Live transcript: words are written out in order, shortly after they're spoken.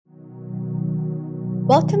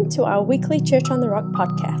Welcome to our weekly Church on the Rock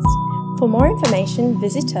podcast. For more information,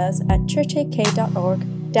 visit us at churchak.org,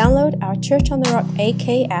 download our Church on the Rock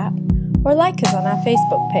AK app, or like us on our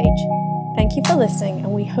Facebook page. Thank you for listening,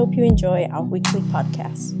 and we hope you enjoy our weekly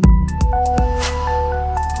podcast.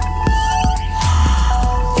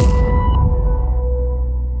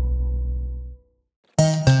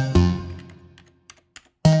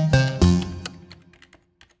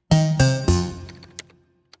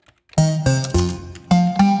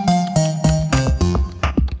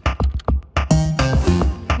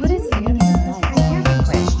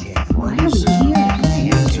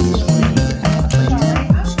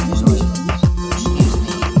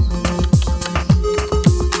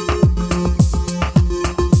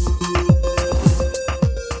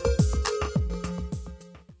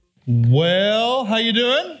 Well, how you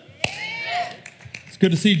doing? It's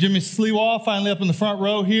good to see Jimmy Sleewa finally up in the front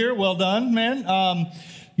row here. Well done, man.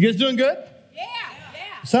 You guys doing good? Yeah.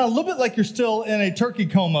 Sound a little bit like you're still in a turkey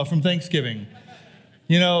coma from Thanksgiving.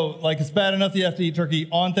 You know, like it's bad enough that you have to eat turkey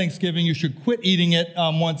on Thanksgiving. You should quit eating it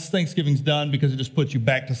once Thanksgiving's done because it just puts you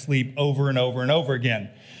back to sleep over and over and over again.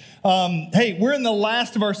 Hey, we're in the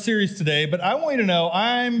last of our series today, but I want you to know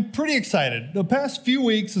I'm pretty excited. The past few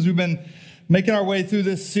weeks as we've been making our way through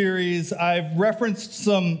this series, I've referenced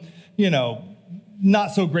some,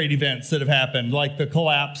 not so great events that have happened, like the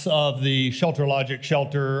collapse of the Shelter Logic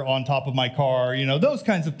shelter on top of my car, those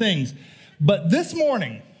kinds of things. But this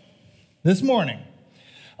morning,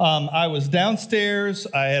 I was downstairs.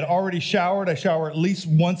 I had already showered. I shower at least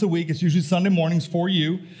once a week. It's usually Sunday mornings for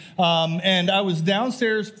you. And I was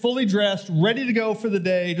downstairs, fully dressed, ready to go for the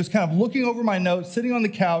day, just kind of looking over my notes, sitting on the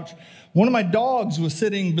couch. One of my dogs was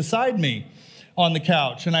sitting beside me on the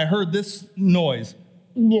couch, and I heard this noise.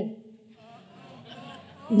 Yeah.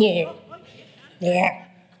 I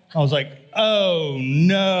was like, oh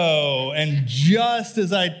no. And just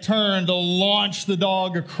as I turned to launch the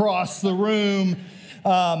dog across the room,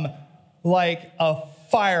 like a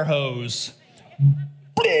fire hose,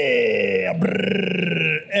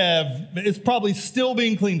 it's probably still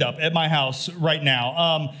being cleaned up at my house right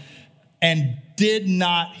now, and did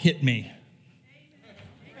not hit me.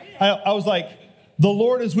 I was like, the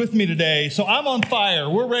Lord is with me today, so I'm on fire.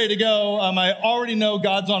 We're ready to go. I already know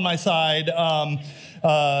God's on my side.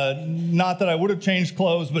 Not that I would have changed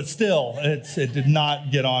clothes, but still, it did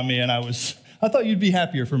not get on me, and I thought you'd be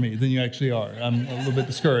happier for me than you actually are. I'm a little bit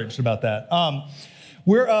discouraged about that.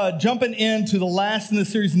 We're jumping into the last in the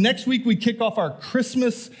series. Next week, we kick off our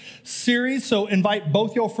Christmas series. So invite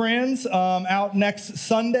both your friends out next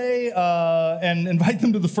Sunday and invite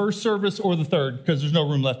them to the first service or the third because there's no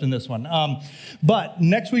room left in this one. But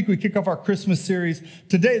next week, we kick off our Christmas series.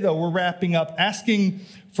 Today, though, we're wrapping up asking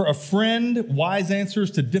for a friend, wise answers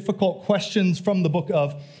to difficult questions from the book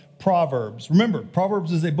of Proverbs. Remember,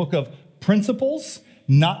 Proverbs is a book of principles,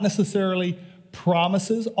 not necessarily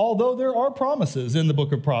promises, although there are promises in the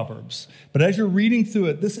book of Proverbs. But as you're reading through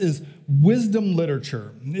it, this is wisdom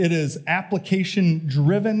literature. It is application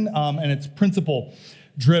driven and it's principle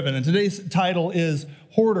driven. And today's title is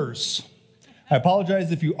Hoarders. I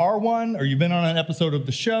apologize if you are one or you've been on an episode of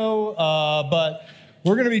the show, but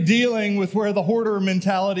we're going to be dealing with where the hoarder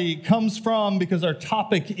mentality comes from because our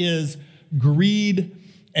topic is greed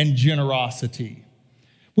and generosity.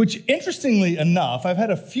 Which, interestingly enough, I've had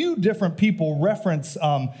a few different people reference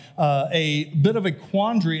a bit of a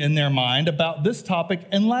quandary in their mind about this topic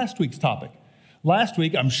and last week's topic. Last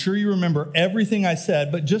week, I'm sure you remember everything I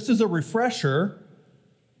said, but just as a refresher,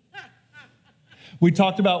 we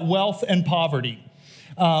talked about wealth and poverty.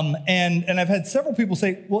 And I've had several people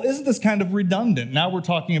say, well, isn't this kind of redundant? Now we're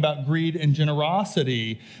talking about greed and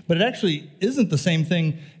generosity, but it actually isn't the same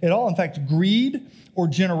thing at all. In fact, greed or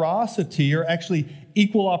generosity are actually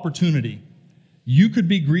equal opportunity. You could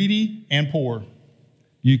be greedy and poor.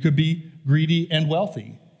 You could be greedy and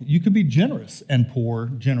wealthy. You could be generous and poor,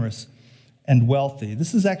 generous and wealthy.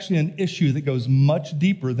 This is actually an issue that goes much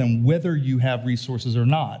deeper than whether you have resources or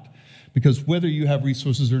not. Because whether you have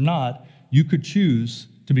resources or not, you could choose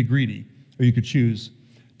to be greedy or you could choose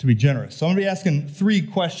to be generous. So I'm going to be asking 3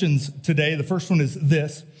 questions today. The first one is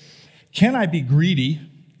this: can I be greedy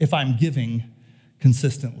if I'm giving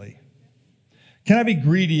consistently? Can I be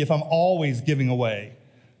greedy if I'm always giving away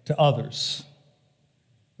to others?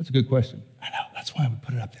 That's a good question. I know, that's why we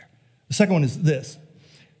put it up there. The second one is this: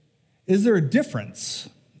 is there a difference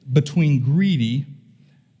between greedy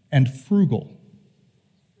and frugal?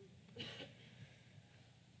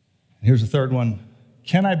 And here's the third one: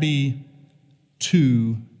 can I be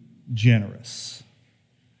too generous?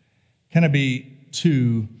 Can I be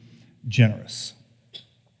too generous?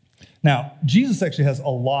 Now, Jesus actually has a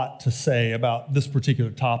lot to say about this particular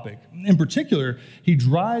topic. In particular, he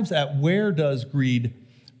drives at where does greed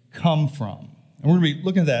come from? And we're going to be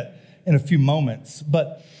looking at that in a few moments.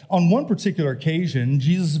 But on one particular occasion,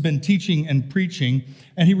 Jesus has been teaching and preaching,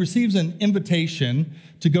 and he receives an invitation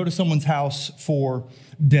to go to someone's house for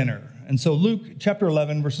dinner. And so Luke chapter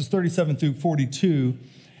 11, verses 37 through 42,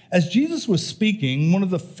 as Jesus was speaking, one of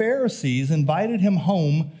the Pharisees invited him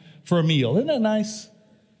home for a meal. Isn't that nice?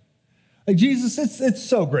 Like, Jesus, it's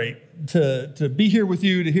so great to be here with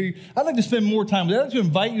you, to hear you. I'd like to spend more time with you. I'd like to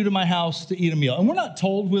invite you to my house to eat a meal. And we're not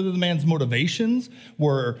told whether the man's motivations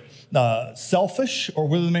were selfish or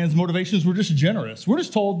whether the man's motivations were just generous. We're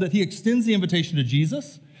just told that he extends the invitation to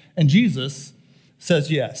Jesus, and Jesus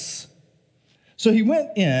says yes. So he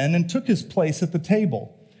went in and took his place at the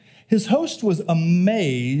table. His host was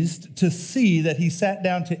amazed to see that he sat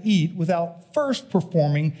down to eat without first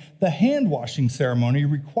performing the hand-washing ceremony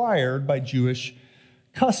required by Jewish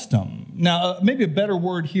custom. Now, maybe a better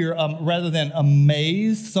word here, rather than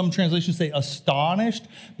amazed, some translations say astonished,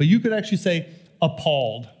 but you could actually say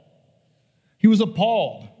appalled. He was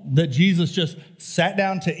appalled that Jesus just sat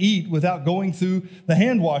down to eat without going through the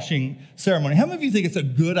hand-washing ceremony. How many of you think it's a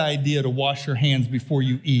good idea to wash your hands before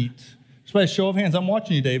you eat? Just by a show of hands. I'm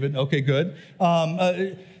watching you, David. Okay, good.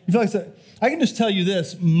 You feel like I can just tell you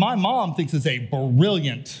this. My mom thinks it's a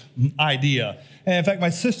brilliant idea. And in fact,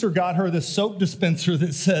 my sister got her this soap dispenser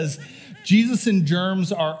that says, Jesus and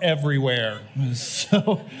germs are everywhere.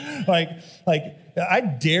 So, like, I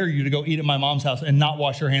dare you to go eat at my mom's house and not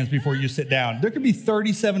wash your hands before you sit down. There could be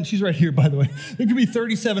 37, she's right here, by the way. There could be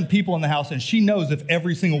 37 people in the house, and she knows if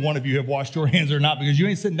every single one of you have washed your hands or not, because you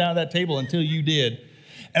ain't sitting down at that table until you did.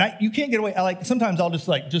 And you can't get away. Sometimes I'll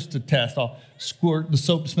just to test, I'll squirt the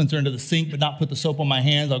soap dispenser into the sink, but not put the soap on my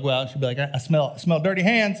hands. I'll go out and she'll be like, I smell dirty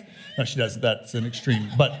hands. No, she doesn't. That's an extreme.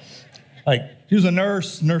 But she was a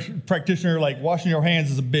nurse practitioner, washing your hands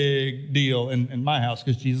is a big deal in my house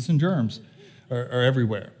because Jesus and germs are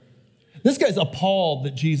everywhere. This guy's appalled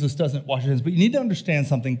that Jesus doesn't wash his hands, but you need to understand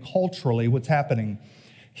something culturally, what's happening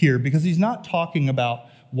here, because he's not talking about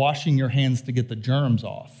washing your hands to get the germs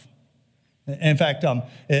off. In fact,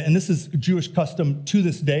 and this is Jewish custom to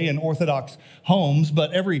this day in Orthodox homes,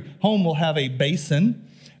 but every home will have a basin,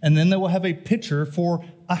 and then they will have a pitcher for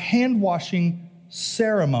a hand-washing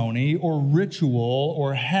ceremony or ritual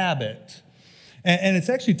or habit. And it's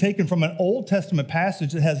actually taken from an Old Testament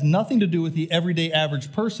passage that has nothing to do with the everyday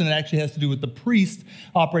average person. It actually has to do with the priest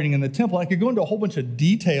operating in the temple. I could go into a whole bunch of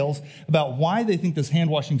details about why they think this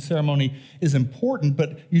hand-washing ceremony is important,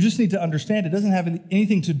 but you just need to understand it doesn't have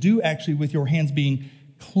anything to do actually with your hands being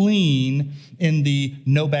clean in the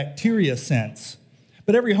no bacteria sense.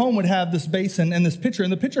 But every home would have this basin and this pitcher,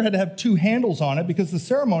 and the pitcher had to have two handles on it because the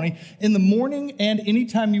ceremony in the morning and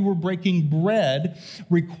anytime you were breaking bread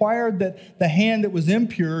required that the hand that was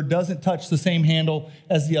impure doesn't touch the same handle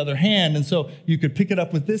as the other hand. And so you could pick it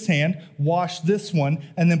up with this hand, wash this one,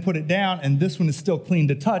 and then put it down, and this one is still clean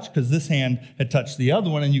to touch because this hand had touched the other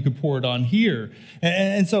one, and you could pour it on here.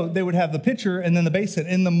 And so they would have the pitcher and then the basin.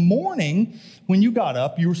 In the morning, when you got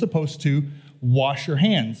up, you were supposed to wash your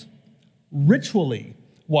hands. Ritually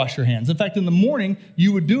wash your hands. In fact, in the morning,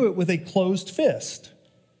 you would do it with a closed fist,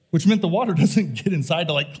 which meant the water doesn't get inside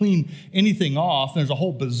to clean anything off. There's a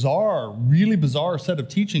whole really bizarre set of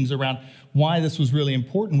teachings around why this was really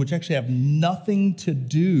important, which actually have nothing to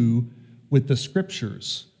do with the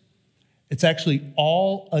scriptures. It's actually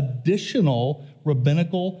all additional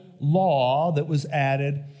rabbinical law that was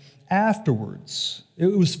added afterwards.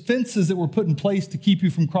 It was fences that were put in place to keep you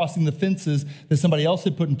from crossing the fences that somebody else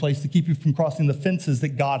had put in place to keep you from crossing the fences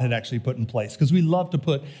that God had actually put in place. Because we love to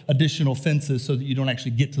put additional fences so that you don't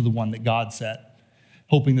actually get to the one that God set,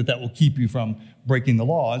 hoping that will keep you from breaking the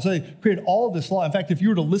law. And so they created all of this law. In fact, if you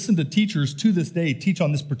were to listen to teachers to this day teach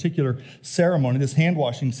on this particular ceremony, this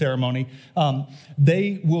hand-washing ceremony,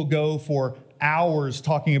 they will go for hours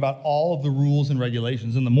talking about all of the rules and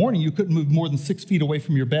regulations. In the morning, you couldn't move more than 6 feet away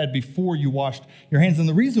from your bed before you washed your hands. And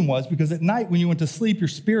the reason was because at night when you went to sleep, your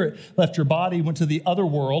spirit left your body, went to the other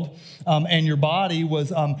world, and your body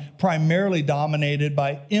was primarily dominated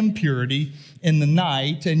by impurity in the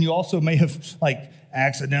night. And you also may have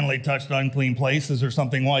accidentally touched unclean places or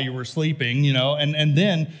something while you were sleeping, and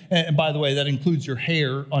then, and by the way, that includes your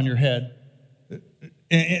hair on your head.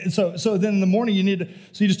 And so then in the morning you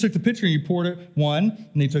just took the pitcher and you poured it one,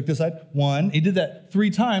 and you took this side, one. You did that 3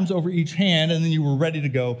 times over each hand, and then you were ready to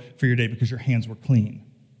go for your day because your hands were clean.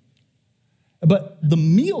 But the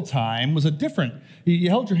mealtime was a different. You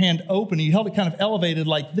held your hand open, and you held it kind of elevated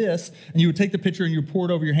like this, and you would take the pitcher and you pour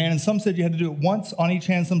it over your hand. And some said you had to do it once on each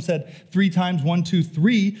hand. Some said 3 times, 1, 2,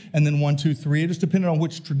 3, and then 1, 2, 3. It just depended on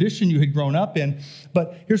which tradition you had grown up in.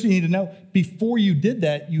 But here's what you need to know. Before you did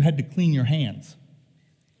that, you had to clean your hands.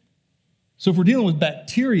 So if we're dealing with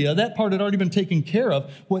bacteria, that part had already been taken care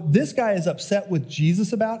of. What this guy is upset with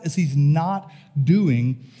Jesus about is he's not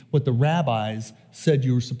doing what the rabbis said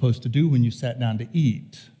you were supposed to do when you sat down to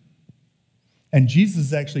eat. And Jesus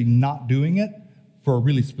is actually not doing it for a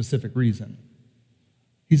really specific reason.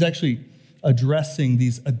 He's actually addressing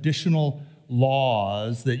these additional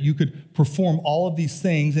laws that you could perform all of these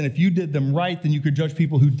things, and if you did them right, then you could judge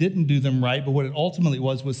people who didn't do them right, but what it ultimately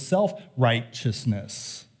was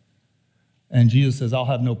self-righteousness. And Jesus says, I'll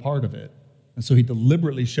have no part of it. And so he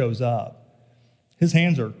deliberately shows up. His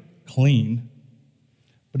hands are clean,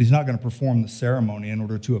 but he's not going to perform the ceremony in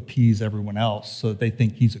order to appease everyone else so that they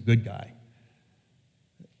think he's a good guy.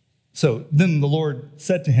 So then the Lord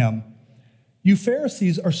said to him, you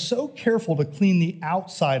Pharisees are so careful to clean the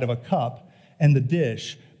outside of a cup and the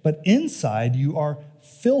dish, but inside you are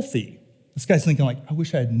filthy. This guy's thinking like, I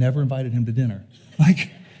wish I had never invited him to dinner.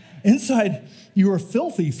 Like, inside you are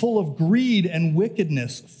filthy, full of greed and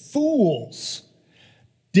wickedness, fools.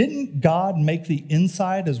 Didn't God make the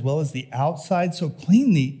inside as well as the outside? So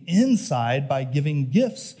clean the inside by giving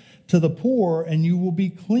gifts to the poor, and you will be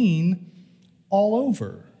clean all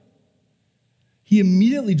over. He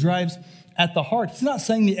immediately drives at the heart. He's not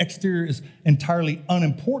saying the exterior is entirely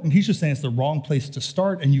unimportant. He's just saying it's the wrong place to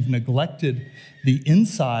start, and you've neglected the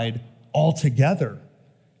inside altogether.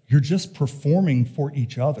 You're just performing for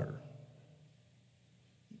each other.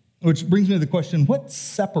 Which brings me to the question, what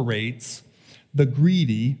separates the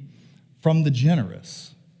greedy from the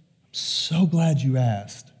generous? I'm so glad you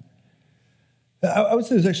asked. I would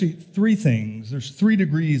say there's actually 3 things. There's 3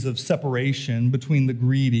 degrees of separation between the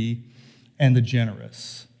greedy and the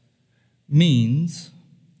generous. Means,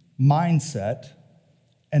 mindset,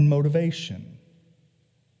 and motivation.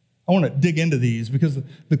 I want to dig into these because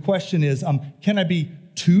the question is, can I be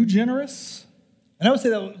too generous? And I would say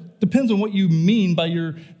that depends on what you mean by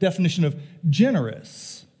your definition of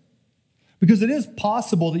generous. Because it is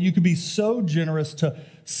possible that you could be so generous to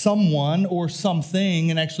someone or something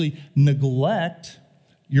and actually neglect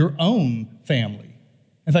your own family.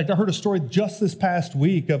 In fact, I heard a story just this past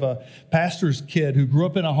week of a pastor's kid who grew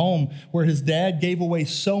up in a home where his dad gave away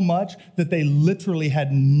so much that they literally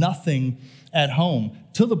had nothing at home,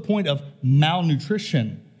 to the point of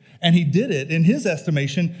malnutrition. And he did it, in his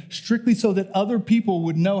estimation, strictly so that other people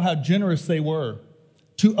would know how generous they were,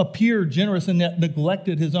 to appear generous, and yet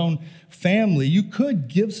neglected his own family. You could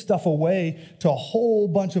give stuff away to a whole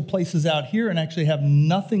bunch of places out here and actually have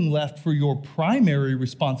nothing left for your primary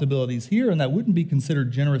responsibilities here, and that wouldn't be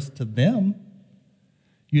considered generous to them.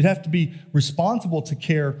 You'd have to be responsible to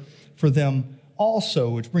care for them also,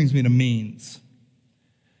 which brings me to means.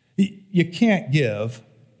 You can't give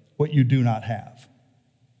what you do not have.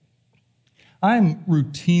 I'm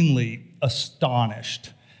routinely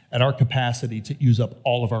astonished at our capacity to use up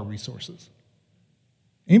all of our resources.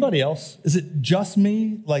 Anybody else? Is it just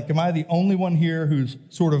me? Like, am I the only one here who's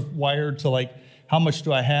sort of wired to like, how much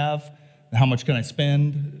do I have? And how much can I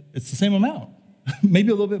spend? It's the same amount. Maybe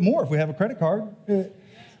a little bit more if we have a credit card.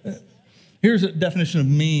 Here's a definition of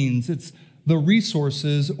means. It's the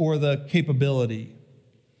resources or the capability.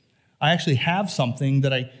 I actually have something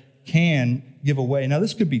that I can give away. Now,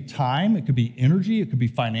 this could be time, it could be energy, it could be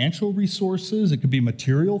financial resources, it could be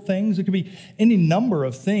material things, it could be any number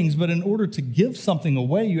of things, but in order to give something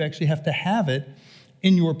away, you actually have to have it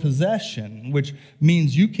in your possession, which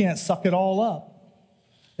means you can't suck it all up.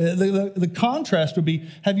 The contrast would be,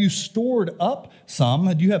 have you stored up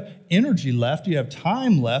some? Do you have energy left? Do you have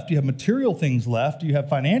time left? Do you have material things left? Do you have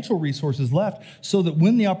financial resources left? So that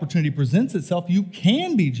when the opportunity presents itself, you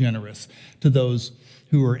can be generous to those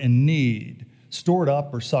who are in need, stored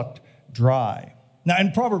up or sucked dry. Now,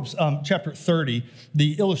 in Proverbs chapter 30,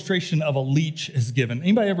 the illustration of a leech is given.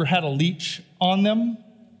 Anybody ever had a leech on them?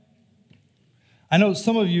 I know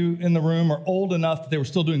some of you in the room are old enough that they were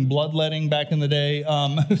still doing bloodletting back in the day.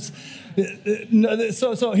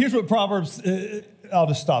 So here's what Proverbs, I'll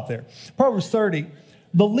just stop there. Proverbs 30,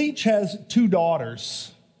 the leech has 2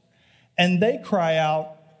 daughters, and they cry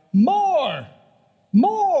out, more,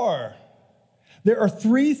 more. There are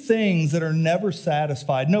 3 things that are never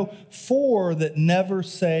satisfied. No, 4 that never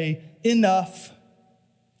say enough.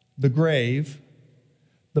 The grave,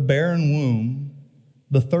 the barren womb,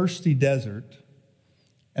 the thirsty desert,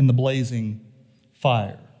 and the blazing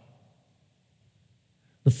fire.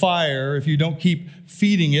 The fire, if you don't keep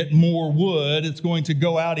feeding it more wood, it's going to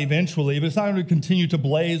go out eventually, but it's not going to continue to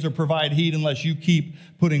blaze or provide heat unless you keep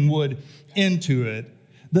putting wood into it.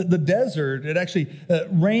 The desert, it actually,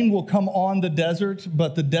 rain will come on the desert,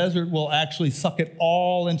 but the desert will actually suck it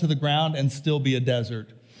all into the ground and still be a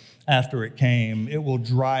desert after it came. It will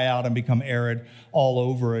dry out and become arid all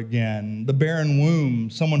over again. The barren womb,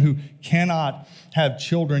 someone who cannot have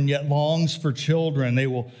children yet longs for children, they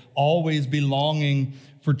will always be longing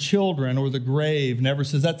for children. Or the grave never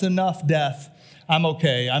says, that's enough, death. I'm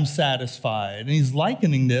okay, I'm satisfied. And he's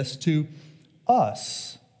likening this to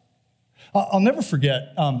us. I'll never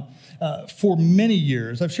forget, for many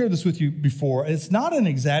years, I've shared this with you before, it's not an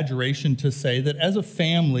exaggeration to say that as a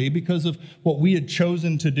family, because of what we had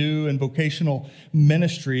chosen to do in vocational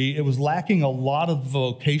ministry, it was lacking a lot of the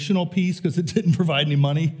vocational piece because it didn't provide any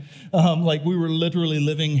money. Like we were literally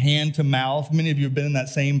living hand to mouth. Many of you have been in that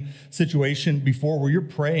same situation before where you're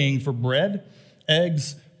praying for bread,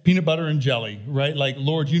 eggs, peanut butter and jelly, right? Like,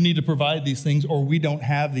 Lord, you need to provide these things or we don't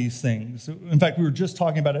have these things. In fact, we were just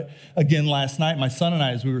talking about it again last night, my son and I,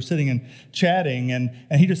 as we were sitting and chatting, and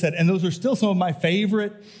he just said, and those are still some of my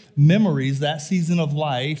favorite memories, that season of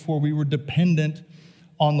life where we were dependent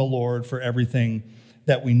on the Lord for everything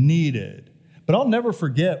that we needed. But I'll never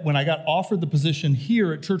forget when I got offered the position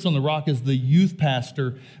here at Church on the Rock as the youth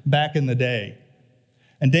pastor back in the day.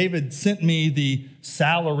 And David sent me the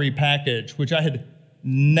salary package, which I had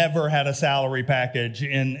never had a salary package.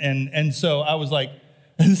 And so I was like,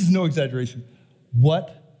 this is no exaggeration.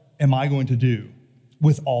 What am I going to do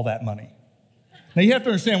with all that money? Now you have to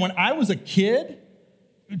understand, when I was a kid,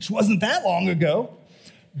 which wasn't that long ago,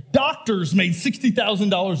 doctors made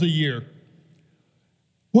 $60,000 a year.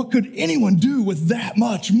 What could anyone do with that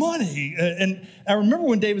much money? And I remember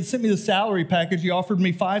when David sent me the salary package, he offered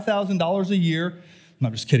me $5,000 a year. No,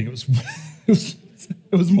 I'm just kidding.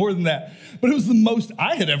 It was more than that. But it was the most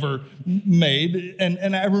I had ever made.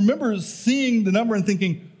 And I remember seeing the number and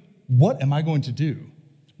thinking, what am I going to do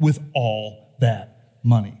with all that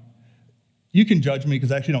money? You can judge me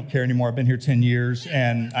because I actually don't care anymore. I've been here 10 years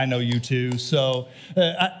and I know you too. So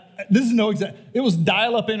this is no exact. It was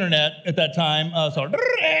dial-up internet at that time.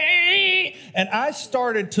 And I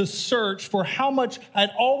started to search for how much.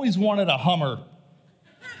 I'd always wanted a Hummer.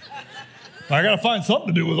 I got to find something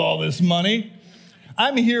to do with all this money.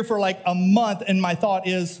 I'm here for like a month, and my thought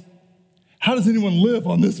is, how does anyone live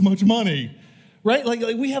on this much money? Right? Like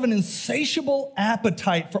we have an insatiable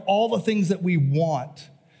appetite for all the things that we want.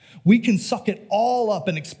 We can suck it all up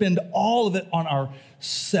and expend all of it on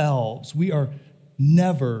ourselves. We are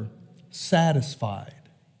never satisfied.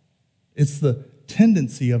 It's the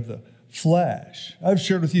tendency of the flesh. I've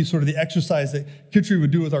shared with you sort of the exercise that Kitri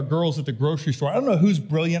would do with our girls at the grocery store. I don't know whose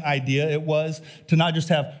brilliant idea it was to not just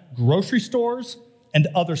have grocery stores and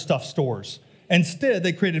other stuff stores. Instead,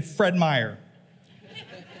 they created Fred Meyer.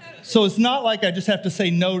 So it's not like I just have to say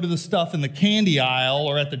no to the stuff in the candy aisle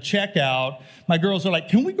or at the checkout. My girls are like,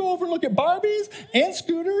 can we go over and look at Barbies and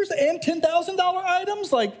scooters and $10,000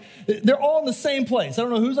 items? Like, they're all in the same place. I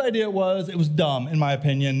don't know whose idea it was. It was dumb, in my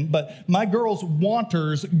opinion. But my girls'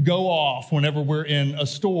 wanters go off whenever we're in a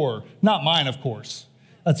store. Not mine, of course.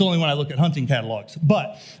 That's only when I look at hunting catalogs.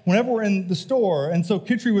 But whenever we're in the store, and so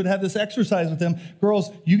Kitri would have this exercise with them,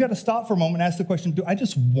 girls, you got to stop for a moment and ask the question, do I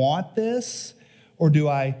just want this or do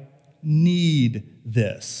I need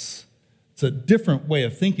this? It's a different way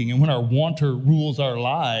of thinking. And when our wanter rules our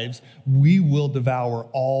lives, we will devour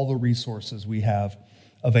all the resources we have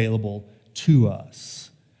available to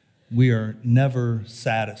us. We are never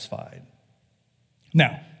satisfied.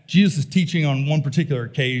 Now, Jesus is teaching on one particular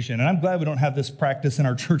occasion, and I'm glad we don't have this practice in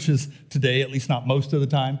our churches today, at least not most of the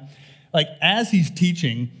time. Like, as he's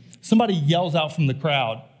teaching, somebody yells out from the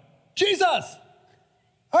crowd, Jesus,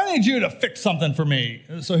 I need you to fix something for me.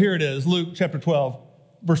 So here it is, Luke chapter 12,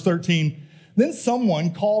 verse 13. Then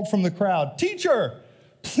someone called from the crowd, Teacher,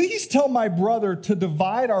 please tell my brother to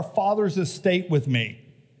divide our father's estate with me.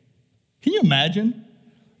 Can you imagine?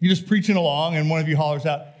 You're just preaching along, and one of you hollers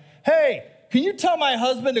out, Hey, can you tell my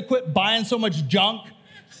husband to quit buying so much junk?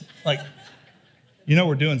 Like, you know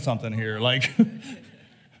we're doing something here. Like,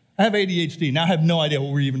 I have ADHD. Now I have no idea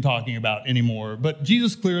what we're even talking about anymore. But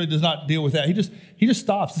Jesus clearly does not deal with that. He just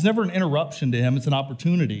stops. It's never an interruption to him. It's an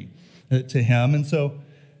opportunity to him. And so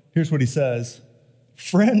here's what he says.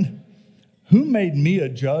 Friend, who made me a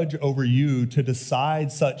judge over you to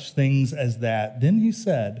decide such things as that? Then he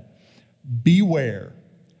said, beware.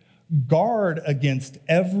 Guard against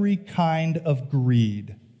every kind of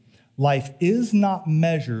greed. Life is not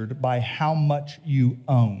measured by how much you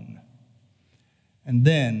own. And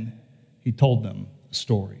then he told them a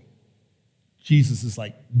story. Jesus is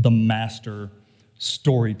like the master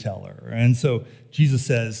storyteller. And so Jesus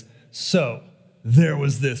says, so there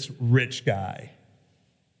was this rich guy.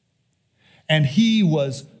 And he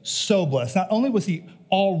was so blessed. Not only was he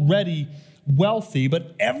already wealthy,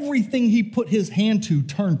 but everything he put his hand to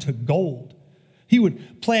turned to gold. He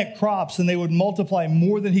would plant crops and they would multiply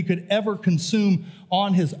more than he could ever consume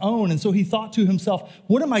on his own. And so he thought to himself,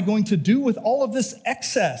 what am I going to do with all of this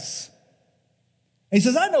excess? And he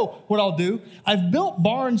says, I know what I'll do. I've built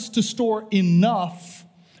barns to store enough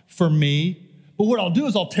for me, but what I'll do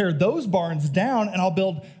is I'll tear those barns down and I'll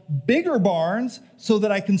build bigger barns so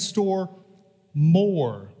that I can store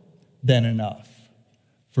more than enough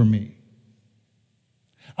for me.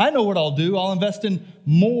 I know what I'll do. I'll invest in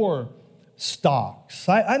more stocks.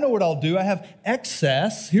 I know what I'll do. I have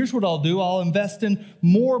excess. Here's what I'll do. I'll invest in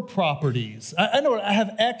more properties. I know I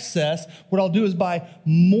have excess. What I'll do is buy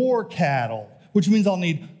more cattle, which means I'll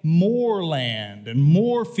need more land and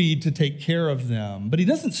more feed to take care of them. But he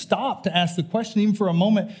doesn't stop to ask the question, even for a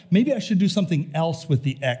moment, maybe I should do something else with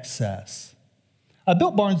the excess. I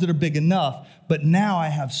built barns that are big enough, but now I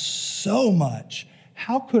have so much.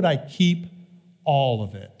 How could I keep all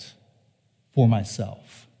of it for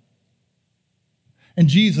myself? And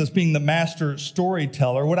Jesus, being the master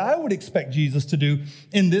storyteller, what I would expect Jesus to do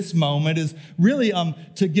in this moment is really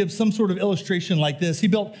to give some sort of illustration like this. He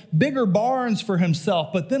built bigger barns for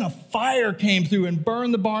himself, but then a fire came through and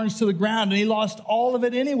burned the barns to the ground, and he lost all of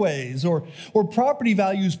it anyways. Or property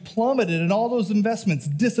values plummeted, and all those investments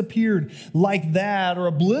disappeared like that. Or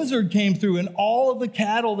a blizzard came through, and all of the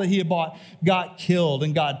cattle that he had bought got killed,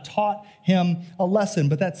 and God taught him a lesson.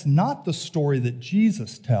 But that's not the story that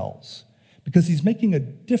Jesus tells, because he's making a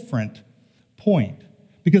different point.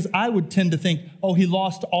 Because I would tend to think, oh, he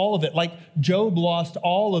lost all of it, like Job lost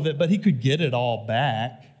all of it, but he could get it all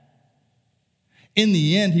back. In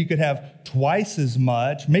the end, he could have twice as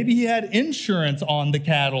much. Maybe he had insurance on the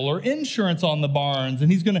cattle or insurance on the barns,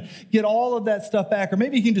 and he's going to get all of that stuff back. Or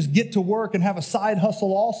maybe he can just get to work and have a side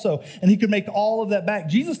hustle also, and he could make all of that back.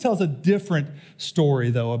 Jesus tells a different story,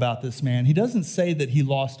 though, about this man. He doesn't say that he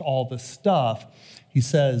lost all the stuff. He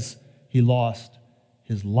says he lost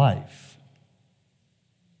his life.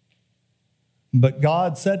 But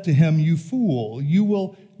God said to him, "You fool, you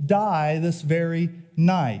will die this very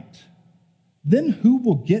night. Then who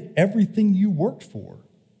will get everything you worked for?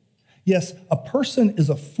 Yes, a person is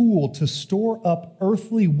a fool to store up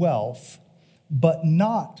earthly wealth, but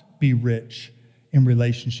not be rich in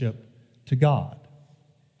relationship to God."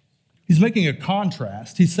 He's making a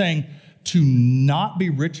contrast. He's saying to not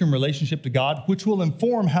be rich in relationship to God, which will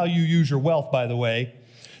inform how you use your wealth, by the way,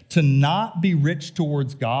 to not be rich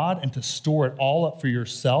towards God and to store it all up for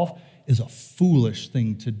yourself is a foolish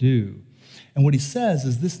thing to do. And what he says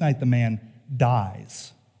is this night the man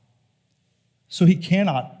dies. So he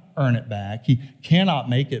cannot earn it back. He cannot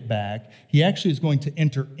make it back. He actually is going to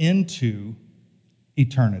enter into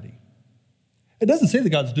eternity. It doesn't say that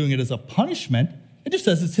God's doing it as a punishment. It just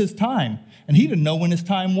says it's his time. And he didn't know when his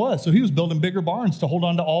time was. So he was building bigger barns to hold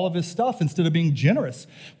on to all of his stuff instead of being generous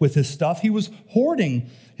with his stuff. He was hoarding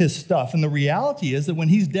his stuff. And the reality is that when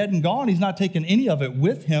he's dead and gone, he's not taking any of it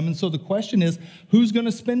with him. And so the question is, who's going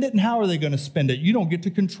to spend it and how are they going to spend it? You don't get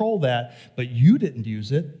to control that, but you didn't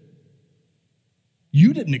use it.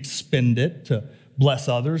 You didn't expend it to bless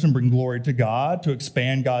others and bring glory to God, to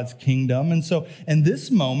expand God's kingdom. And so in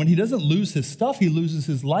this moment, he doesn't lose his stuff, he loses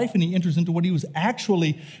his life, and he enters into what he was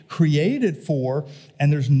actually created for,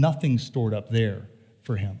 and there's nothing stored up there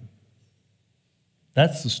for him.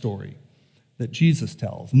 That's the story that Jesus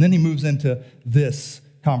tells. And then he moves into this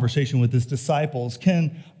conversation with his disciples.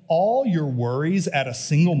 Can all your worries add a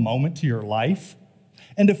single moment to your life?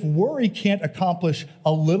 And if worry can't accomplish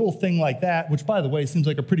a little thing like that, which, by the way, seems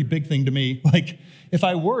like a pretty big thing to me, like if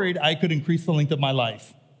I worried, I could increase the length of my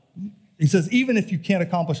life. He says, even if you can't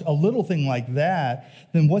accomplish a little thing like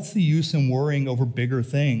that, then what's the use in worrying over bigger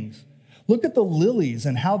things? Look at the lilies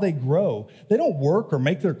and how they grow. They don't work or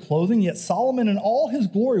make their clothing, yet Solomon in all his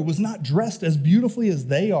glory was not dressed as beautifully as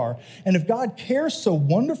they are. And if God cares so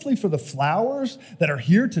wonderfully for the flowers that are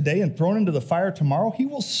here today and thrown into the fire tomorrow, he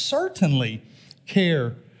will certainly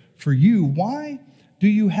care for you. Why do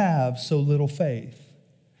you have so little faith?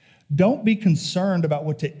 Don't be concerned about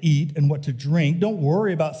what to eat and what to drink. Don't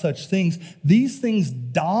worry about such things. These things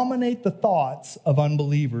dominate the thoughts of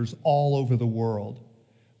unbelievers all over the world.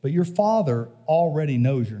 But your Father already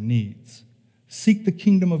knows your needs. Seek the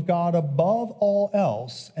kingdom of God above all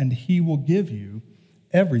else, and he will give you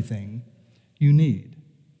everything you need.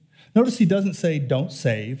 Notice he doesn't say don't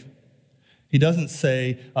save. He doesn't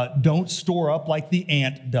say, don't store up like the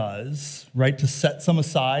ant does, right? To set some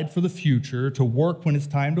aside for the future, to work when it's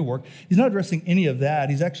time to work. He's not addressing any of that.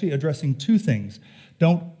 He's actually addressing two things.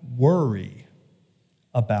 Don't worry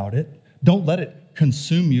about it. Don't let it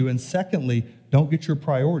consume you. And secondly, don't get your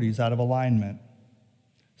priorities out of alignment.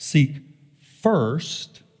 Seek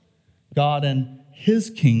first God and his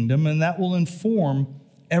kingdom, and that will inform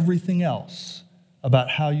everything else about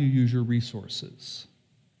how you use your resources.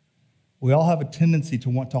 We all have a tendency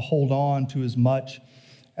to want to hold on to as much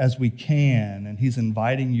as we can, and he's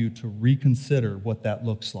inviting you to reconsider what that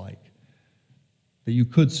looks like. That you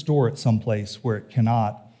could store it someplace where it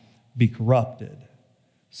cannot be corrupted.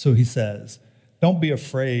 So he says, don't be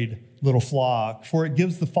afraid, little flock, for it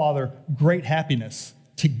gives the Father great happiness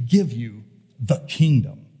to give you the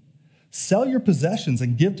kingdom. Sell your possessions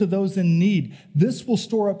and give to those in need. This will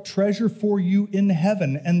store up treasure for you in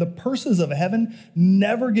heaven, and the purses of heaven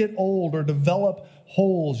never get old or develop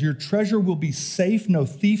holes. Your treasure will be safe. No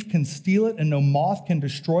thief can steal it, and no moth can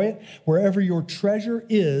destroy it. Wherever your treasure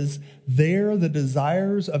is, there the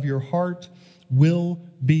desires of your heart will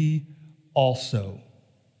be also.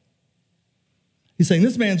 He's saying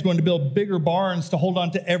this man's going to build bigger barns to hold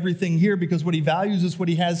on to everything here because what he values is what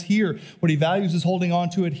he has here. What he values is holding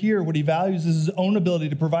on to it here. What he values is his own ability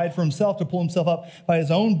to provide for himself, to pull himself up by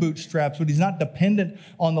his own bootstraps. But he's not dependent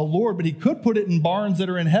on the Lord, but he could put it in barns that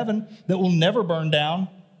are in heaven that will never burn down.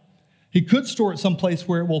 He could store it someplace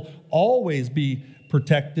where it will always be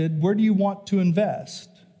protected. Where do you want to invest?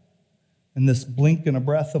 In this blink and a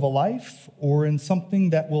breath of a life, or in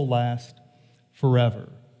something that will last forever?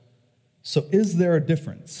 So is there a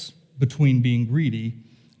difference between being greedy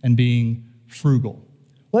and being frugal?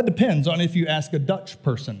 Well, that depends on if you ask a Dutch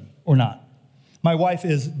person or not. My wife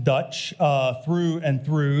is Dutch through and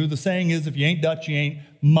through. The saying is, if you ain't Dutch, you ain't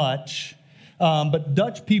much. But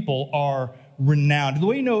Dutch people are renowned. The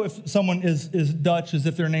way you know if someone is Dutch is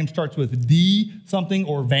if their name starts with D something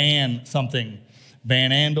or Van something.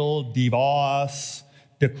 Van Andel, De Vos,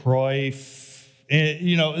 De Cruyff.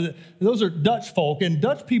 You know, those are Dutch folk, and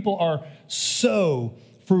Dutch people are so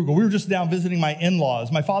frugal. We were just down visiting my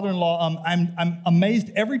in-laws. My father-in-law, I'm amazed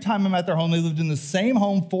every time I'm at their home. They lived in the same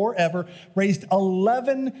home forever, raised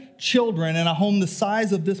 11 children in a home the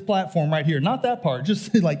size of this platform right here. Not that part,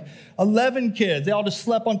 just like 11 kids. They all just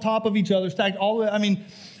slept on top of each other, stacked all the way. I mean,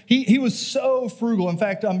 he was so frugal. In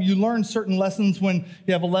fact, you learn certain lessons when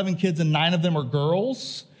you have 11 kids and 9 of them are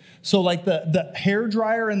girls. So like the hair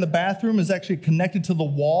dryer in the bathroom is actually connected to the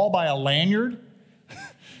wall by a lanyard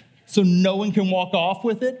so no one can walk off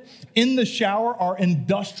with it. In the shower are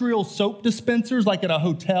industrial soap dispensers like at a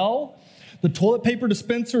hotel. The toilet paper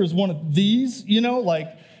dispenser is one of these,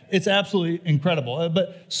 like it's absolutely incredible,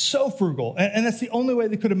 but so frugal. And that's the only way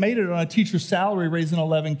they could have made it on a teacher's salary, raising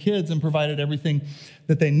 11 kids and provided everything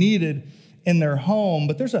that they needed in their home.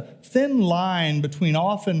 But there's a thin line between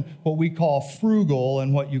often what we call frugal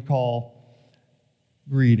and what you call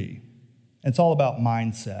greedy. It's all about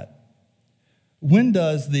mindset. When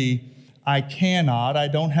does the I cannot, I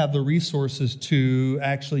don't have the resources to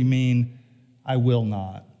actually mean I will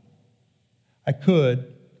not? I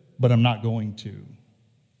could, but I'm not going to.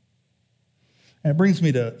 And it brings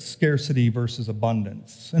me to scarcity versus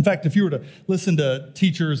abundance. In fact, if you were to listen to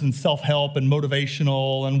teachers and self-help and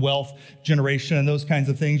motivational and wealth generation and those kinds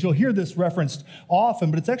of things, you'll hear this referenced often,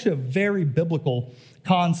 but it's actually a very biblical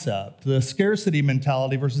concept. The scarcity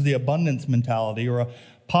mentality versus the abundance mentality, or a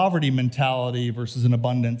poverty mentality versus an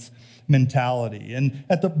abundance mentality. And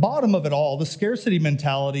at the bottom of it all, the scarcity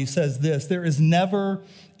mentality says this: there is never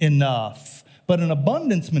enough. But an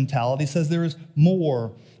abundance mentality says there is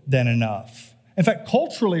more than enough. In fact,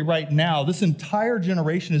 culturally right now, this entire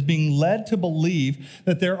generation is being led to believe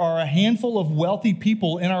that there are a handful of wealthy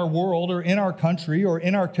people in our world or in our country or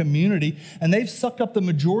in our community, and they've sucked up the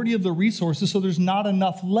majority of the resources, so there's not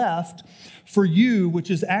enough left for you, which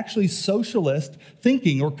is actually socialist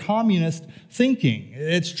thinking or communist thinking.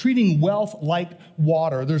 It's treating wealth like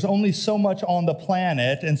water. There's only so much on the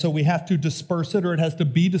planet, and so we have to disperse it, or it has to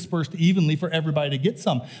be dispersed evenly for everybody to get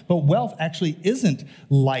some. But wealth actually isn't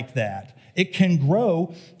like that. It can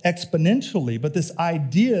grow exponentially, but this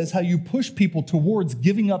idea is how you push people towards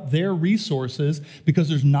giving up their resources because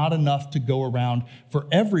there's not enough to go around for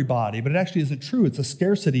everybody. But it actually isn't true. It's a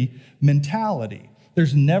scarcity mentality.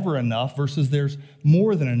 There's never enough versus there's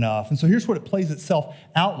more than enough. And so here's what it plays itself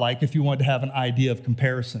out like if you want to have an idea of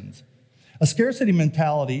comparisons. A scarcity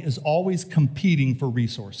mentality is always competing for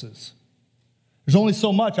resources. There's only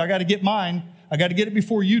so much. I got to get mine. I got to get it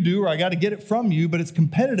before you do, or I got to get it from you, but it's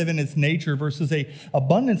competitive in its nature versus a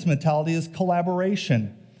abundance mentality is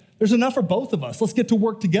collaboration. There's enough for both of us. Let's get to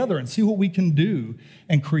work together and see what we can do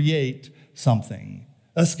and create something.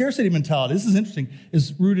 A scarcity mentality, this is interesting,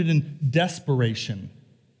 is rooted in desperation.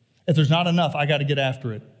 If there's not enough, I got to get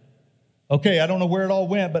after it. Okay, I don't know where it all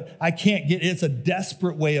went, but I can't get it. It's a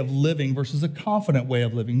desperate way of living versus a confident way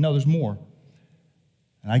of living. No, there's more.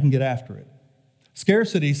 And I can get after it.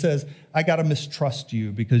 Scarcity says, I got to mistrust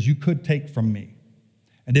you because you could take from me.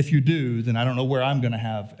 And if you do, then I don't know where I'm going to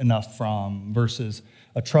have enough from, versus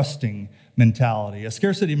a trusting mentality. A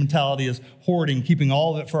scarcity mentality is hoarding, keeping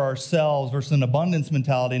all of it for ourselves, versus an abundance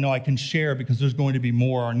mentality. No, I can share because there's going to be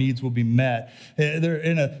more. Our needs will be met. They're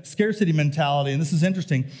in a scarcity mentality, and this is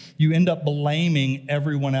interesting, you end up blaming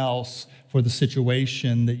everyone else for the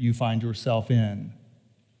situation that you find yourself in.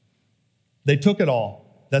 They took it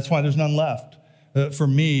all. That's why there's none left. For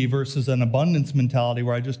me, versus an abundance mentality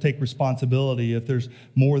where I just take responsibility. If there's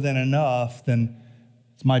more than enough, then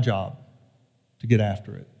it's my job to get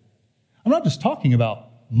after it. I'm not just talking about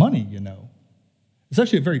money, It's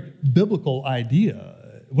actually a very biblical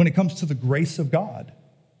idea when it comes to the grace of God.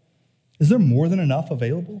 Is there more than enough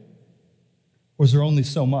available? Or is there only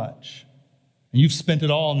so much? And you've spent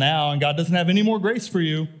it all now, and God doesn't have any more grace for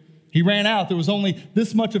you. He ran out. There was only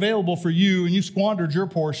this much available for you, and you squandered your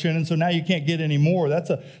portion, and so now you can't get any more. That's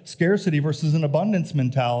a scarcity versus an abundance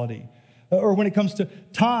mentality. Or when it comes to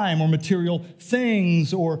time or material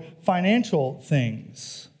things or financial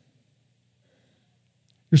things.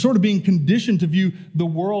 You're sort of being conditioned to view the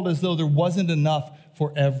world as though there wasn't enough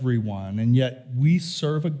for everyone. And yet we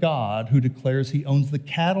serve a God who declares he owns the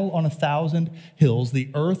cattle on 1,000 hills. The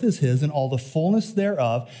earth is his and all the fullness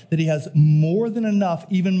thereof, that he has more than enough,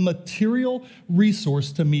 even material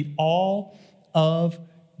resource to meet all of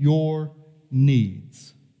your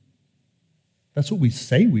needs. That's what we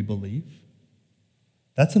say we believe.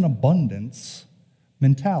 That's an abundance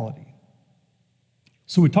mentality.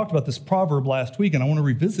 So we talked about this proverb last week, and I want to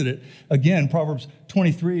revisit it again. Proverbs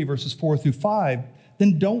 23, verses 4 through 5.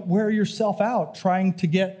 Then don't wear yourself out trying to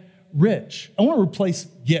get rich. I want to replace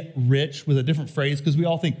get rich with a different phrase because we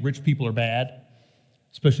all think rich people are bad,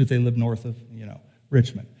 especially if they live north of,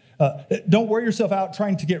 Richmond. Don't wear yourself out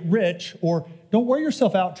trying to get rich, or don't wear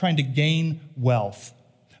yourself out trying to gain wealth.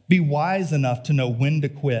 Be wise enough to know when to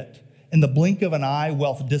quit. In the blink of an eye,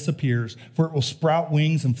 wealth disappears, for it will sprout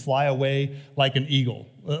wings and fly away like an eagle.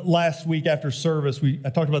 Last week after service, I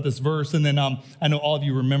talked about this verse, and then I know all of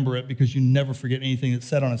you remember it because you never forget anything that's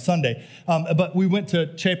said on a Sunday. But we went to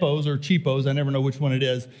Cheapos, I never know which one it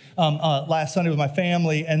is, last Sunday with my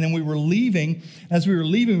family, and then we were leaving. As we were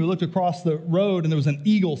leaving, we looked across the road, and there was an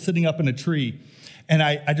eagle sitting up in a tree. And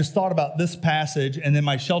I just thought about this passage and then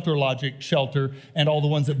my Shelter Logic shelter and all the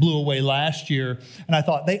ones that blew away last year. And I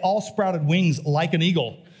thought they all sprouted wings like an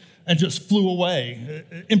eagle and just flew away.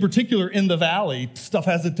 In particular, in the valley, stuff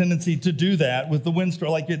has a tendency to do that with the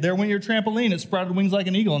windstorm. Like there went your trampoline, it sprouted wings like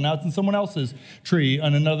an eagle, and now it's in someone else's tree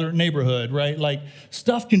in another neighborhood, right? Like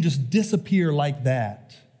stuff can just disappear like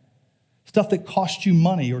that. Stuff that costs you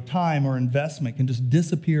money or time or investment can just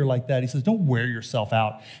disappear like that. He says, don't wear yourself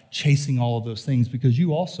out chasing all of those things because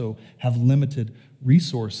you also have limited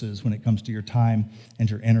resources when it comes to your time and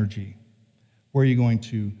your energy. Where are you going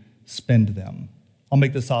to spend them? I'll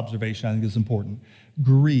make this observation. I think it's important.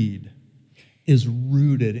 Greed is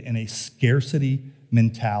rooted in a scarcity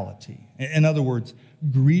mentality. In other words,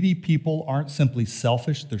 greedy people aren't simply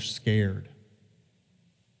selfish, they're scared.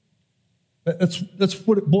 That's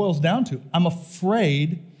what it boils down to. I'm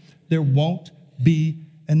afraid there won't be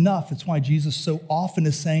enough. That's why Jesus so often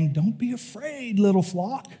is saying, don't be afraid, little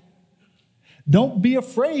flock. Don't be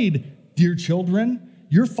afraid, dear children.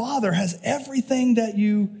 Your Father has everything that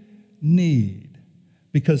you need.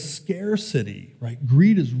 Because scarcity, right?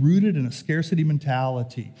 Greed is rooted in a scarcity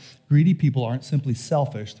mentality. Greedy people aren't simply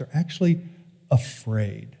selfish, they're actually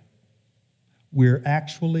afraid. We're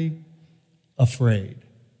actually afraid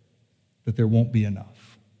that there won't be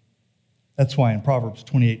enough. That's why in Proverbs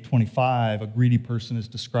 28:25, a greedy person is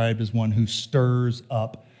described as one who stirs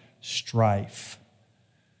up strife.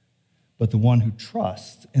 But the one who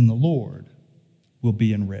trusts in the Lord will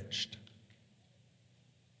be enriched.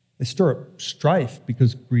 They stir up strife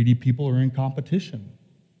because greedy people are in competition.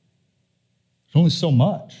 There's only so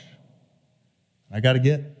much. I got to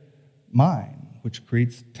get mine, which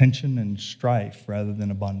creates tension and strife rather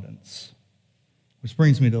than abundance. Which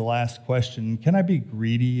brings me to the last question. Can I be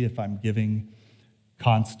greedy if I'm giving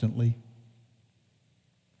constantly?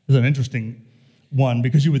 This is an interesting one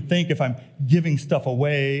because you would think if I'm giving stuff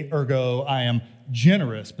away, ergo I am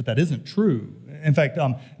generous, but that isn't true. In fact,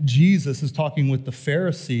 Jesus is talking with the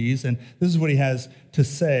Pharisees, and this is what he has to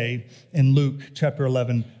say in Luke chapter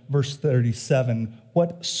 11, verse 37.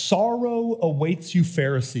 What sorrow awaits you,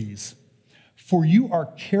 Pharisees, for you are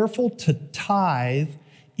careful to tithe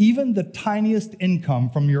even the tiniest income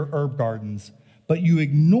from your herb gardens, but you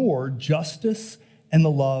ignore justice and the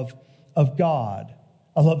love of God.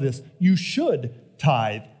 I love this. You should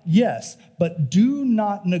tithe, yes, but do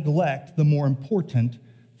not neglect the more important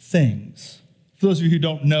things. For those of you who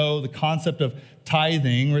don't know the concept of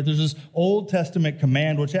tithing, right, there's this Old Testament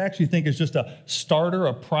command, which I actually think is just a starter,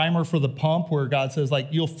 a primer for the pump, where God says, like,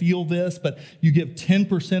 you'll feel this, but you give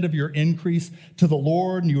 10% of your increase to the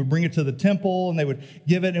Lord, and you would bring it to the temple, and they would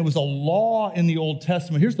give it. And it was a law in the Old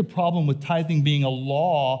Testament. Here's the problem with tithing being a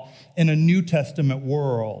law in a New Testament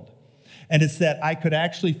world. And it's that I could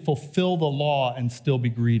actually fulfill the law and still be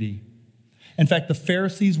greedy. In fact, the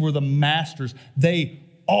Pharisees were the masters. They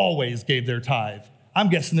always gave their tithe. I'm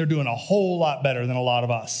guessing they're doing a whole lot better than a lot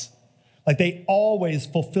of us. Like, they always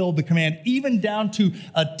fulfilled the command, even down to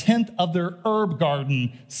 1/10 of their herb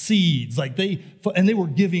garden seeds. And they were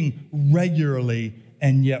giving regularly,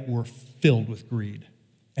 and yet were filled with greed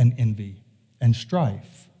and envy and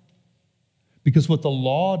strife. Because what the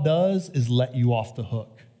law does is let you off the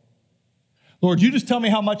hook. Lord, you just tell me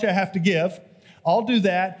how much I have to give. I'll do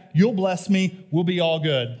that. You'll bless me. We'll be all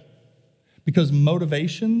good. Because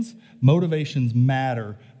motivations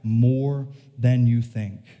matter more than you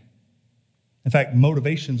think. In fact,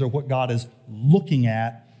 motivations are what God is looking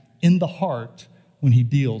at in the heart when he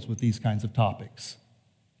deals with these kinds of topics.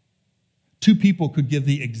 Two people could give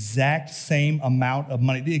the exact same amount of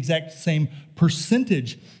money, the exact same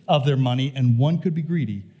percentage of their money, and one could be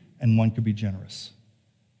greedy and one could be generous.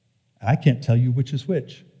 And I can't tell you which is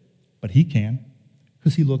which, but he can,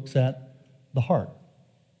 because he looks at the heart.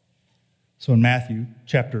 So in Matthew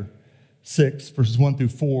chapter 6, verses 1 through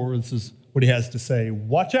 4, this is what he has to say.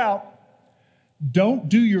 Watch out. Don't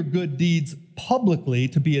do your good deeds publicly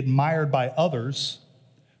to be admired by others,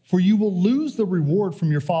 for you will lose the reward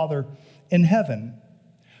from your Father in heaven.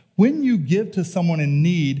 When you give to someone in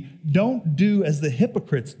need, don't do as the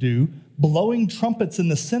hypocrites do, blowing trumpets in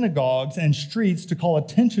the synagogues and streets to call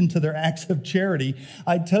attention to their acts of charity.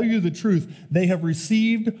 I tell you the truth, they have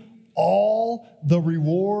received all the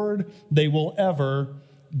reward they will ever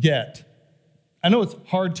get. I know it's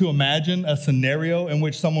hard to imagine a scenario in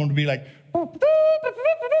which someone would be like,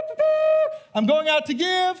 I'm going out to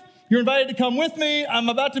give. You're invited to come with me. I'm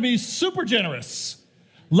about to be super generous.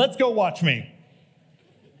 Let's go watch me.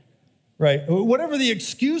 Right? Whatever the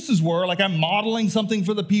excuses were, like I'm modeling something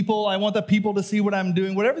for the people. I want the people to see what I'm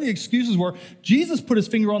doing. Whatever the excuses were, Jesus put his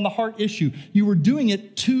finger on the heart issue. You were doing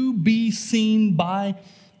it to be seen by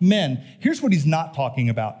men. Here's what he's not talking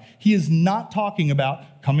about. He is not talking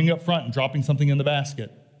about coming up front and dropping something in the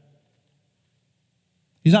basket.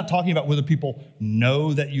 He's not talking about whether people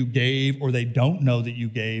know that you gave or they don't know that you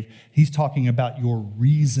gave. He's talking about your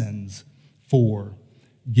reasons for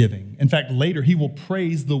giving. In fact, later he will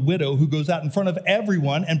praise the widow who goes out in front of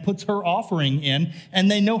everyone and puts her offering in,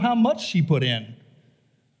 and they know how much she put in,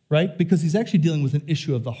 right? Because he's actually dealing with an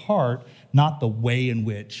issue of the heart, not the way in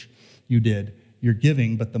which you did your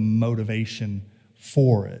giving, but the motivation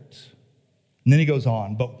for it. And then he goes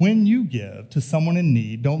on, but when you give to someone in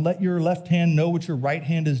need, don't let your left hand know what your right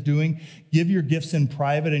hand is doing. Give your gifts in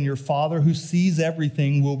private, and your Father who sees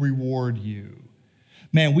everything will reward you.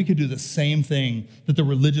 Man, we could do the same thing that the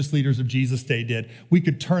religious leaders of Jesus' day did. We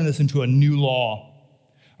could turn this into a new law.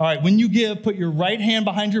 All right, when you give, put your right hand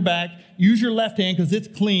behind your back. Use your left hand because it's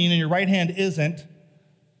clean and your right hand isn't.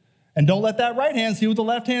 And don't let that right hand see what the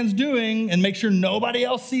left hand's doing, and make sure nobody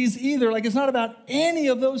else sees either. Like, it's not about any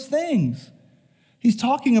of those things. He's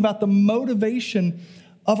talking about the motivation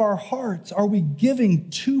of our hearts. Are we giving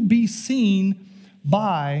to be seen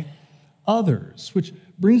by others? Which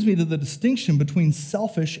brings me to the distinction between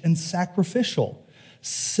selfish and sacrificial.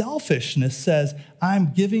 Selfishness says,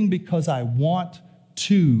 I'm giving because I want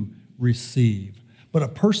to receive. But a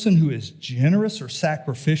person who is generous or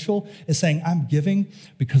sacrificial is saying, I'm giving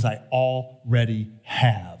because I already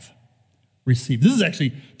have received. This is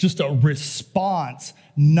actually just a response,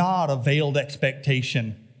 not a veiled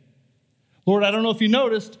expectation. Lord, I don't know if you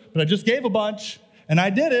noticed, but I just gave a bunch, and I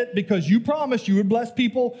did it because you promised you would bless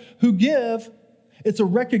people who give. It's a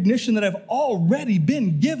recognition that I've already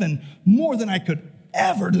been given more than I could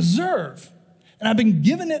ever deserve. And I've been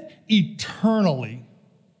given it eternally.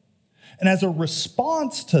 And as a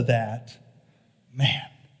response to that, man,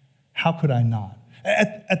 how could I not?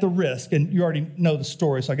 At the risk, and you already know the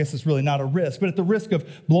story, so I guess it's really not a risk, but at the risk of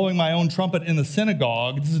blowing my own trumpet in the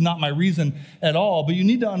synagogue, this is not my reason at all, but you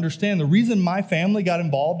need to understand the reason my family got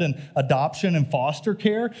involved in adoption and foster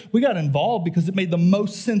care, we got involved because it made the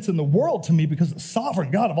most sense in the world to me because the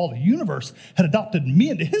sovereign God of all the universe had adopted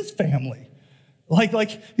me into his family. Like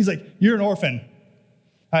he's like, you're an orphan.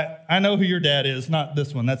 I know who your dad is, not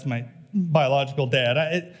this one. That's my biological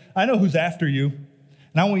dad. I know who's after you.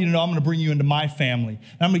 And I want you to know I'm going to bring you into my family.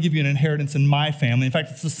 And I'm going to give you an inheritance in my family. In fact,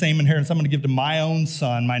 it's the same inheritance I'm going to give to my own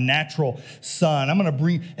son, my natural son. I'm going to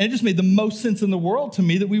bring, and it just made the most sense in the world to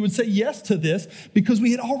me that we would say yes to this because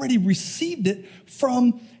we had already received it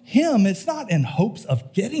from him. It's not in hopes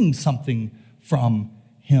of getting something from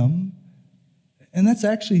him. And that's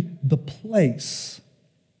actually the place.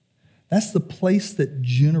 That's the place that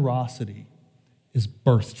generosity is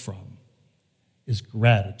birthed from, is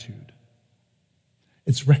gratitude.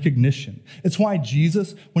 It's recognition. It's why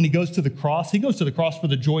Jesus, when he goes to the cross for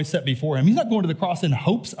the joy set before him. He's not going to the cross in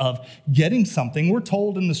hopes of getting something. We're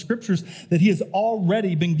told in the scriptures that he has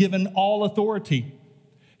already been given all authority.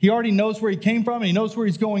 He already knows where he came from, and he knows where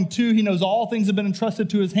he's going to. He knows all things have been entrusted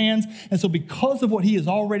to his hands. And so because of what he has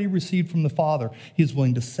already received from the Father, he is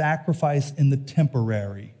willing to sacrifice in the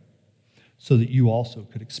temporary so that you also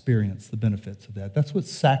could experience the benefits of that. That's what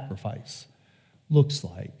sacrifice looks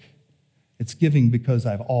like. It's giving because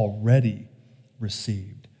I've already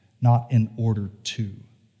received, not in order to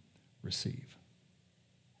receive.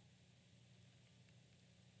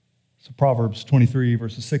 So Proverbs 23,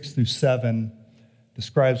 verses 6 through 7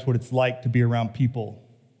 describes what it's like to be around people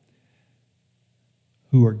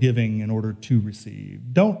who are giving in order to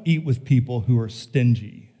receive. Don't eat with people who are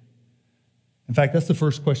stingy. In fact, that's the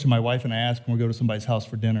first question my wife and I ask when we go to somebody's house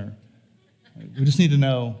for dinner. We just need to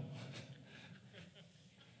know,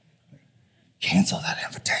 cancel that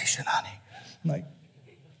invitation, honey. Like,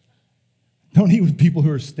 don't eat with people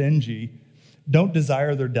who are stingy. Don't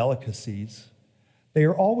desire their delicacies. They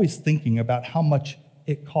are always thinking about how much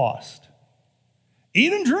it cost.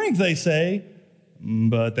 Eat and drink, they say,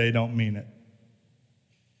 but they don't mean it.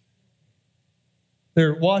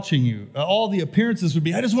 They're watching you. All the appearances would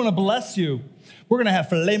be, I just want to bless you. We're going to have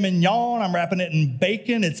filet mignon. I'm wrapping it in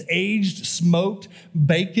bacon. It's aged, smoked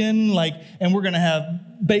bacon. And we're going to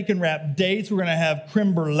have bacon-wrapped dates. We're going to have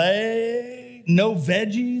creme brulee, no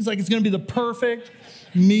veggies. It's going to be the perfect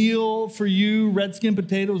meal for you. Red skin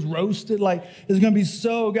potatoes roasted. It's going to be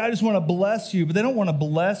so good. I just want to bless you. But they don't want to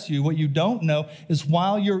bless you. What you don't know is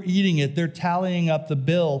while you're eating it, they're tallying up the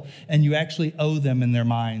bill, and you actually owe them in their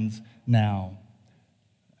minds now.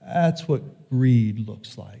 That's what greed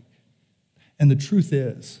looks like. And the truth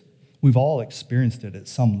is, we've all experienced it at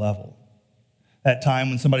some level. That time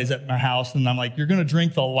when somebody's at my house and I'm like, you're going to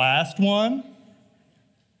drink the last one?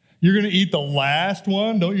 You're going to eat the last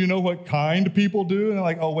one? Don't you know what kind people do? And they're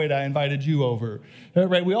like, oh, wait, I invited you over.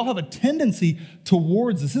 Right? We all have a tendency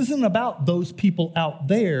towards this. This isn't about those people out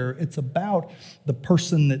there. It's about the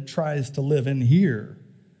person that tries to live in here.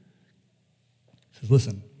 He says,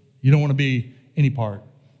 listen, you don't want to be any part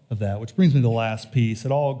of that, which brings me to the last piece.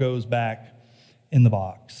 It all goes back in the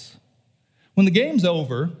box. When the game's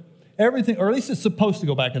over, everything, or at least it's supposed to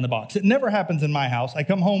go back in the box. It never happens in my house. I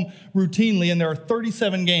come home routinely, and there are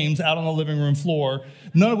 37 games out on the living room floor,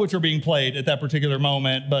 none of which are being played at that particular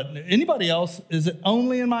moment. But anybody else, is it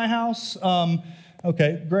only in my house?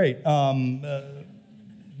 Okay, great.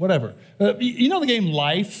 Whatever. You know the game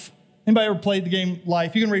Life? Anybody ever played the game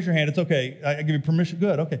Life? You can raise your hand. It's okay. I give you permission.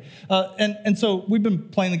 Good. Okay. And so we've been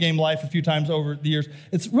playing the game Life a few times over the years.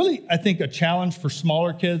 It's really, I think, a challenge for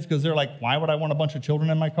smaller kids because they're like, why would I want a bunch of children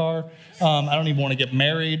in my car? I don't even want to get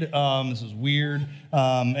married. This is weird.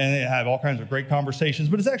 And they have all kinds of great conversations.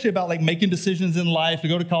 But it's actually about making decisions in life, to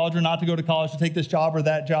go to college or not to go to college, to take this job or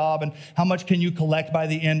that job, and how much can you collect by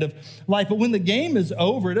the end of life. But when the game is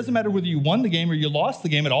over, it doesn't matter whether you won the game or you lost the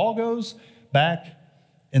game. It all goes back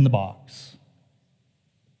in the box,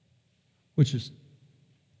 which is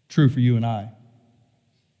true for you and I.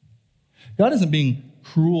 God isn't being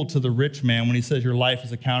cruel to the rich man when he says your life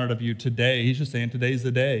is accounted of you today. He's just saying today's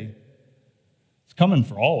the day. It's coming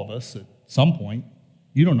for all of us at some point.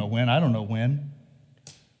 You don't know when. I don't know when.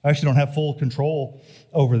 I actually don't have full control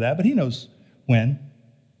over that, but he knows when.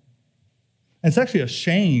 And it's actually a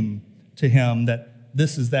shame to him that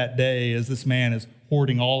this is that day as this man is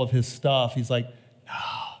hoarding all of his stuff. He's like,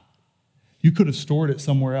 you could have stored it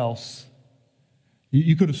somewhere else.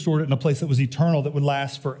 You could have stored it in a place that was eternal, that would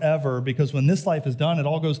last forever, because when this life is done, it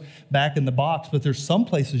all goes back in the box. But there's some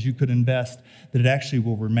places you could invest that it actually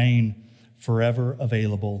will remain forever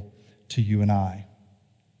available to you and I.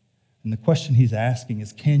 And the question he's asking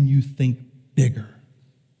is, can you think bigger?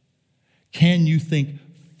 Can you think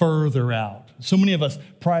further out? So many of us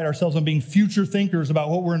pride ourselves on being future thinkers about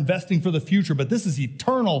what we're investing for the future, but this is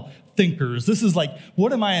eternal thinkers. This is like,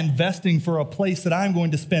 what am I investing for a place that I'm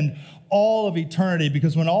going to spend all of eternity?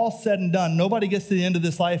 Because when all's said and done, nobody gets to the end of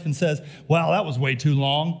this life and says, well, that was way too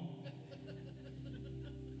long.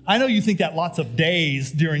 I know you think that lots of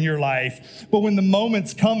days during your life, but when the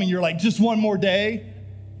moment's coming, you're like, just one more day,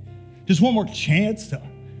 just one more chance to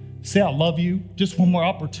say I love you, just one more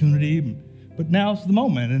opportunity. But now's the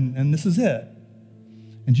moment, and this is it.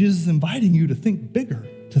 And Jesus is inviting you to think bigger,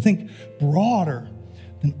 to think broader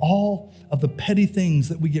than all of the petty things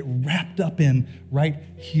that we get wrapped up in right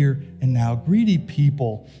here and now. Greedy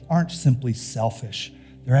people aren't simply selfish.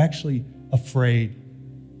 They're actually afraid.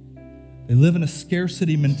 They live in a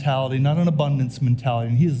scarcity mentality, not an abundance mentality.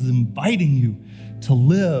 And he is inviting you to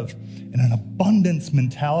live in an abundance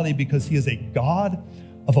mentality because he is a God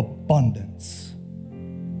of abundance.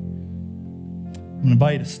 I'm going to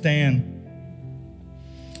invite you to stand.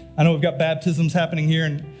 I know we've got baptisms happening here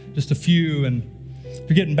in just a few, and if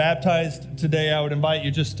you're getting baptized today, I would invite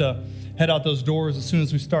you just to head out those doors as soon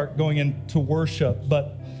as we start going into worship.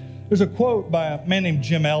 But there's a quote by a man named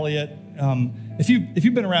Jim Elliot. If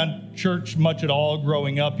you've been around church much at all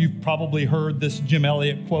growing up, you've probably heard this Jim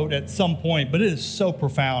Elliot quote at some point, but it is so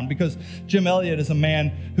profound because Jim Elliot is a man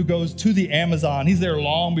who goes to the Amazon. He's there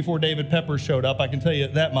long before David Pepper showed up, I can tell you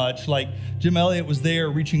that much. Like, Jim Elliot was there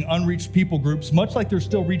reaching unreached people groups, much like they're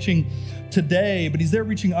still reaching today, but he's there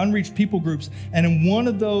reaching unreached people groups. And in one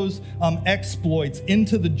of those exploits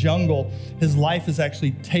into the jungle, his life is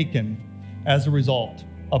actually taken as a result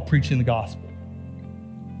of preaching the gospel.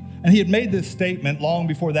 And he had made this statement long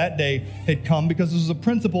before that day had come because this was a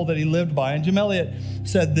principle that he lived by. And Jim Elliot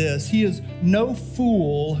said this: he is no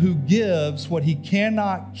fool who gives what he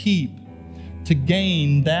cannot keep to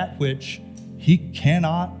gain that which he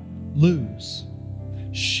cannot lose.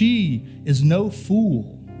 She is no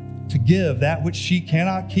fool to give that which she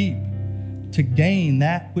cannot keep to gain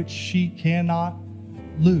that which she cannot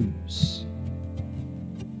lose.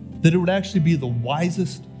 That it would actually be the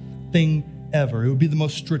wisest thing ever. It would be the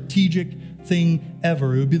most strategic thing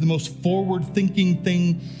ever. It would be the most forward-thinking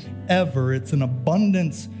thing ever. It's an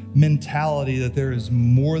abundance mentality that there is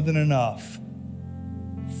more than enough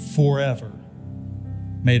forever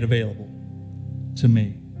made available to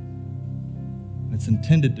me. It's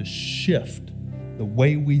intended to shift the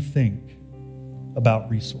way we think about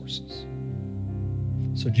resources.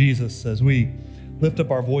 So Jesus, as we lift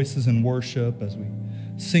up our voices in worship, as we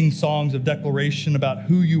sing songs of declaration about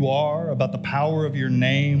who you are, about the power of your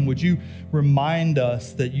name, would you remind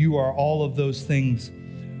us that you are all of those things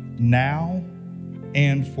now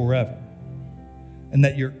and forever, and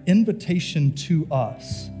that your invitation to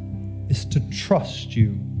us is to trust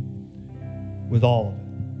you with all of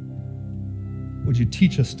it. Would you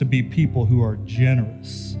teach us to be people who are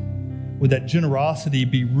generous? Would that generosity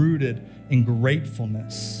be rooted in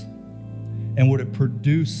gratefulness? And would it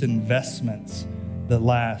produce investments that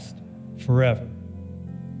last forever?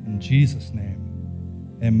 In Jesus'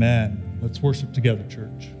 name, amen. Let's worship together,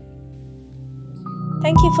 church.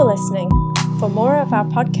 Thank you for listening. For more of our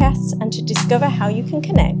podcasts and to discover how you can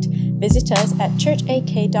connect, visit us at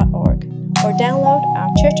churchak.org or download our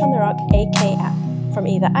Church on the Rock AK app from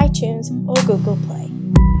either iTunes or Google Play.